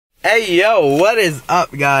Hey yo, what is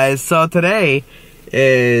up guys? So today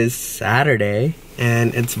is Saturday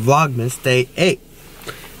and it's Vlogmas day 8.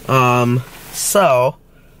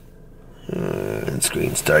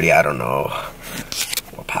 Screen's dirty, I don't know.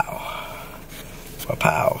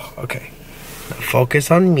 Wow. Okay. Now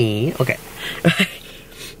focus on me. Okay.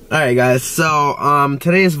 Alright guys, so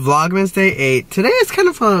today is Vlogmas day 8. Today is kind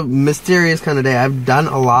of a mysterious kind of day. I've done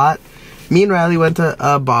a lot. Me and Riley went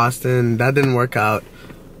to Boston. That didn't work out.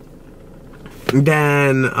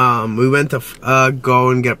 Then we went to go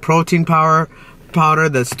and get protein powder.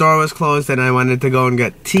 The store was closed, and I wanted to go and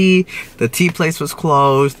get tea. The tea place was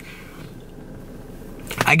closed.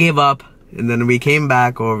 I gave up, and then we came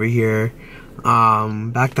back over here,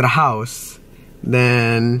 back to the house.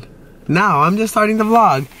 Then now I'm just starting to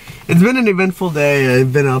vlog. It's been an eventful day.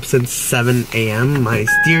 I've been up since 7 a.m. My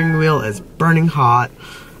steering wheel is burning hot.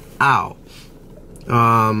 Ow.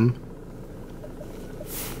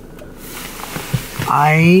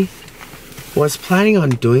 I was planning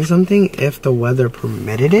on doing something if the weather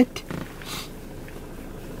permitted it.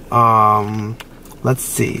 Let's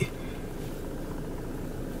see.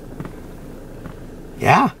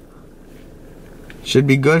 Yeah. Should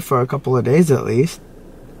be good for a couple of days at least.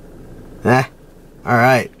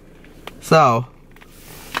 Alright. So,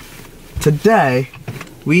 today,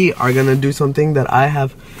 we are gonna do something that I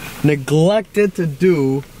have neglected to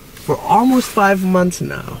do for almost 5 months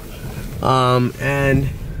now. And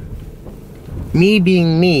me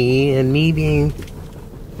being me, and me being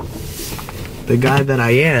the guy that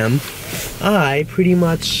I am, I pretty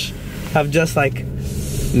much have just like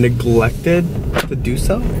neglected to do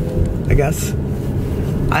so, I guess.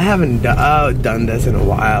 I haven't done this in a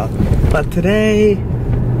while, but today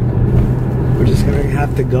we're just gonna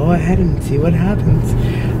have to go ahead and see what happens.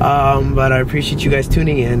 But I appreciate you guys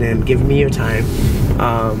tuning in and giving me your time.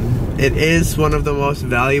 It is one of the most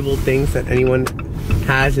valuable things that anyone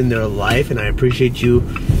has in their life, and I appreciate you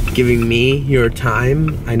giving me your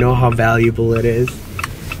time. I know how valuable it is,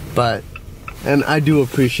 and I do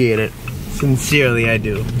appreciate it. Sincerely, I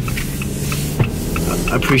do.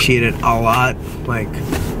 I appreciate it a lot. Like,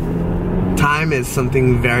 time is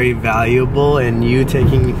something very valuable, and you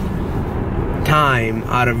taking time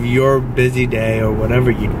out of your busy day or whatever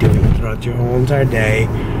you're doing throughout your whole entire day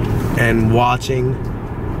and watching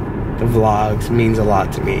the vlogs means a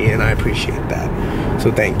lot to me, and I appreciate that.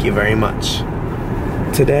 So thank you very much.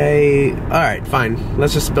 Today, alright, fine.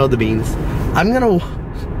 Let's just spill the beans.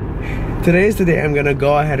 Today's the day I'm gonna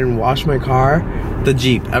go ahead and wash my car, the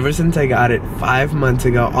Jeep. Ever since I got it 5 months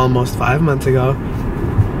ago, almost 5 months ago,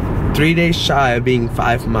 3 days shy of being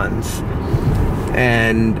 5 months.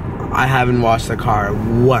 And I haven't washed the car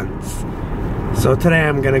once. So today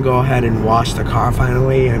I'm gonna go ahead and wash the car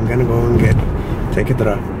finally. I'm gonna go and take it to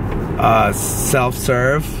the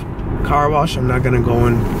self-serve car wash. I'm not gonna go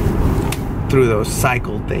in through those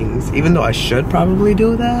cycle things, even though I should probably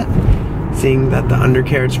do that, seeing that the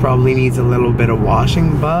undercarriage probably needs a little bit of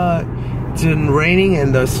washing. But it's been raining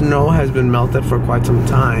and the snow has been melted for quite some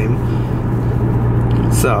time,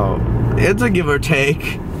 so it's a give or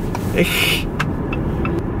take.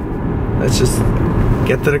 Let's just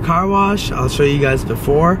get to the car wash. I'll show you guys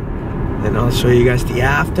before, and I'll show you guys the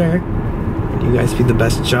after. You guys be the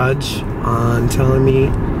best judge on telling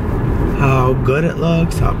me how good it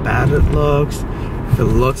looks, how bad it looks, if it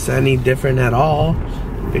looks any different at all,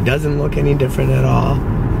 if it doesn't look any different at all,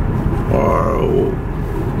 or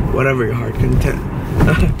whatever your heart content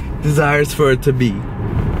desires for it to be,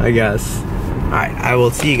 I guess. Alright, I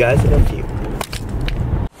will see you guys in a few.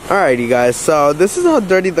 Alright you guys, so this is how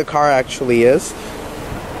dirty the car actually is.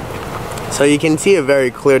 So you can see a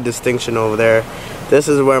very clear distinction over there. This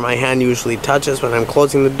is where my hand usually touches when I'm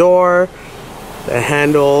closing the door, the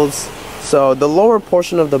handles. So the lower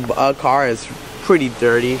portion of the car is pretty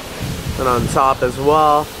dirty, and on top as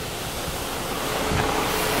well.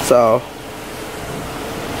 So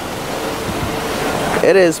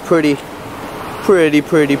it is pretty dirty.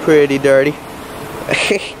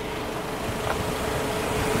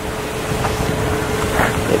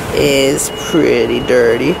 It is pretty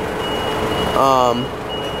dirty.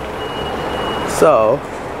 So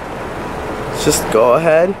let's just go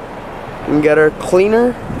ahead and get her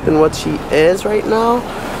cleaner than what she is right now.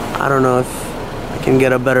 I don't know if I can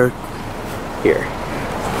get a better here.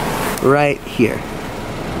 Right here.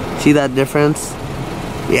 See that difference?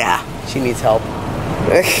 Yeah, she needs help.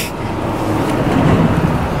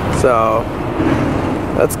 So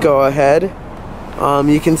let's go ahead.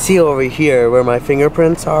 You can see over here where my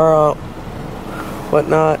fingerprints are,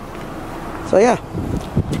 whatnot. So yeah,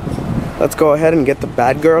 let's go ahead and get the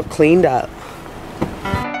bad girl cleaned up.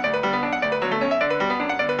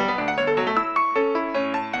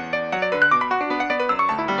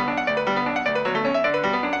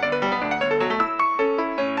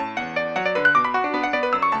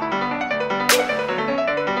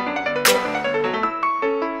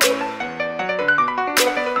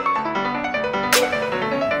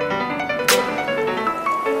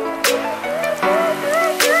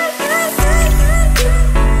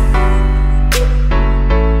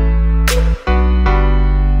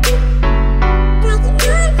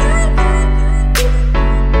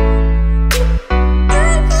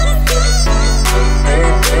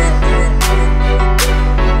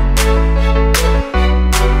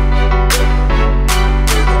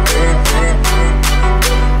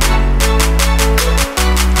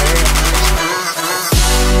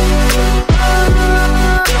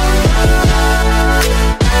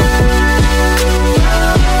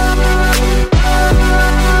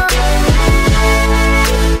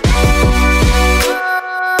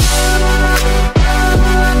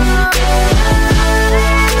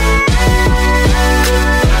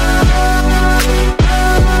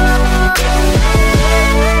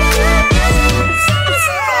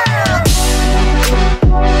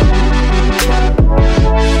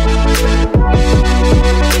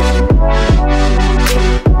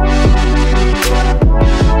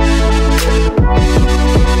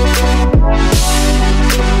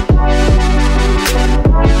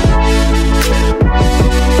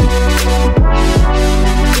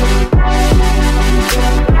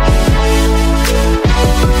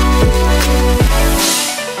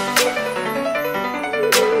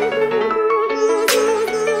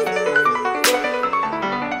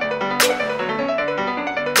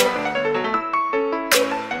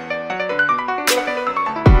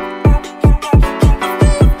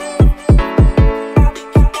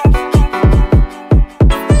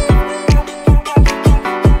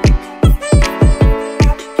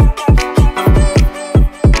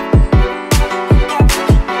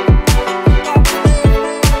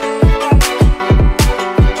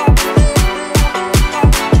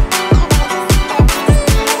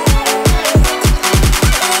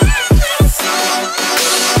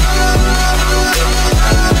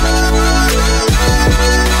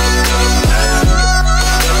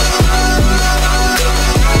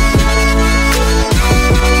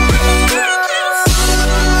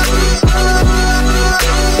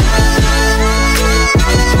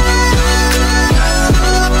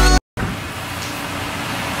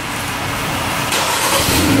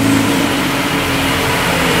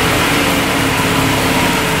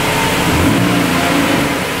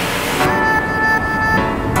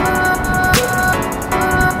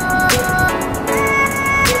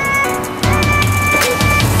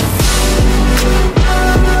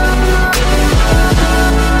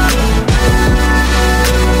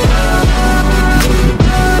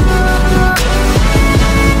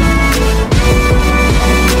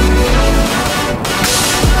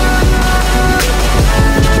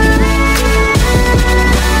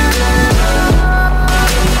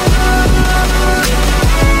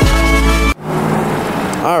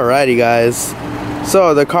 Alrighty guys,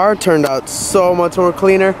 so the car turned out so much more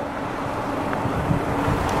cleaner.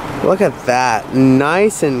 Look at that,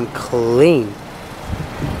 nice and clean.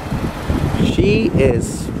 She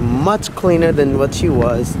is much cleaner than what she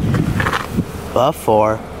was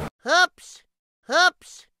before. Hoops,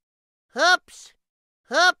 hoops, hoops,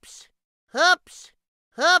 hoops, hoops,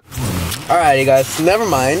 hoops. Alrighty guys, never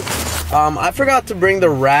mind. I forgot to bring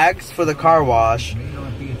the rags for the car wash.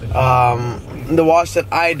 The wash that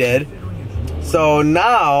I did. So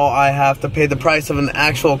now I have to pay the price of an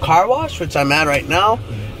actual car wash, which I'm at right now.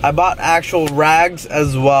 I bought actual rags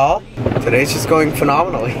as well. Today's just going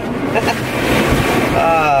phenomenally.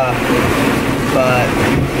 But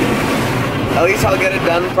at least I'll get it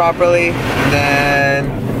done properly, and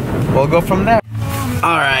then we'll go from there.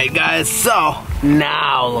 Alright guys, so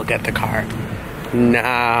now look at the car.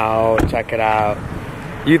 Now check it out.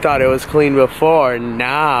 You thought it was clean before,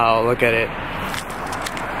 now look at it.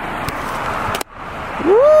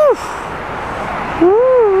 Woo!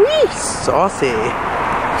 Woo-wee! Saucy.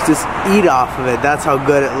 Just eat off of it, that's how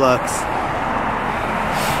good it looks.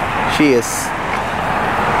 She is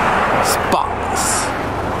spotless.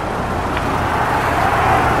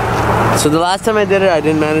 So the last time I did it, I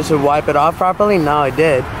didn't manage to wipe it off properly. Now I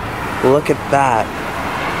did. Look at that.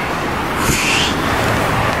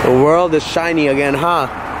 The world is shiny again, huh?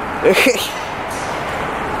 Look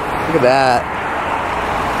at that.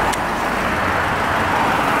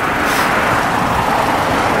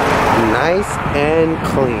 Nice and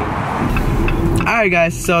clean. Alright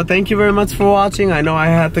guys, so thank you very much for watching. I know I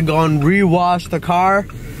had to go and re-wash the car.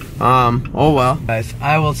 Oh well. Guys,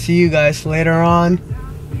 I will see you guys later on.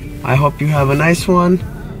 I hope you have a nice one,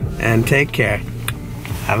 and take care.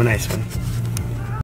 Have a nice one.